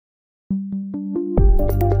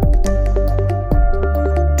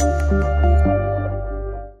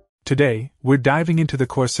Today, we're diving into the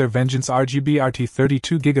Corsair Vengeance RGB RT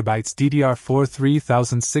 32GB DDR4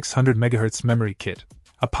 3600MHz memory kit,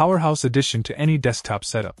 a powerhouse addition to any desktop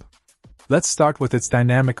setup. Let's start with its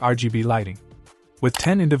dynamic RGB lighting. With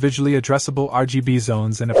 10 individually addressable RGB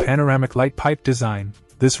zones and a panoramic light pipe design,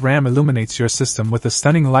 this RAM illuminates your system with a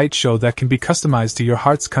stunning light show that can be customized to your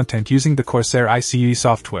heart's content using the Corsair ICE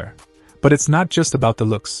software. But it's not just about the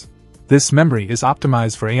looks. This memory is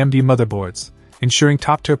optimized for AMD motherboards, ensuring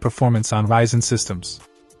top-tier performance on Ryzen systems.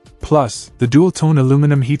 Plus, the dual-tone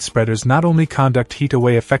aluminum heat spreaders not only conduct heat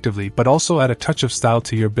away effectively but also add a touch of style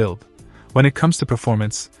to your build. When it comes to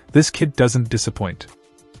performance, this kit doesn't disappoint.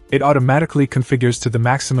 It automatically configures to the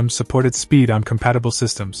maximum supported speed on compatible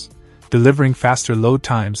systems, delivering faster load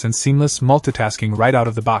times and seamless multitasking right out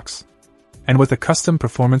of the box. And with a custom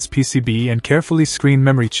performance PCB and carefully screened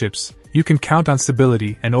memory chips, you can count on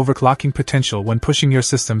stability and overclocking potential when pushing your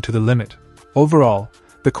system to the limit. Overall,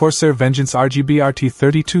 the Corsair Vengeance RGB RT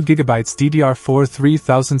 32GB DDR4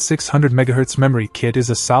 3600MHz memory kit is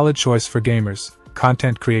a solid choice for gamers,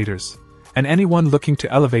 content creators, and anyone looking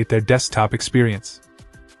to elevate their desktop experience.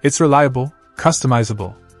 It's reliable,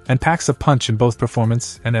 customizable, and packs a punch in both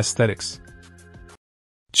performance and aesthetics.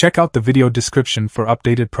 Check out the video description for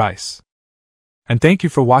updated price. And thank you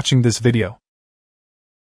for watching this video.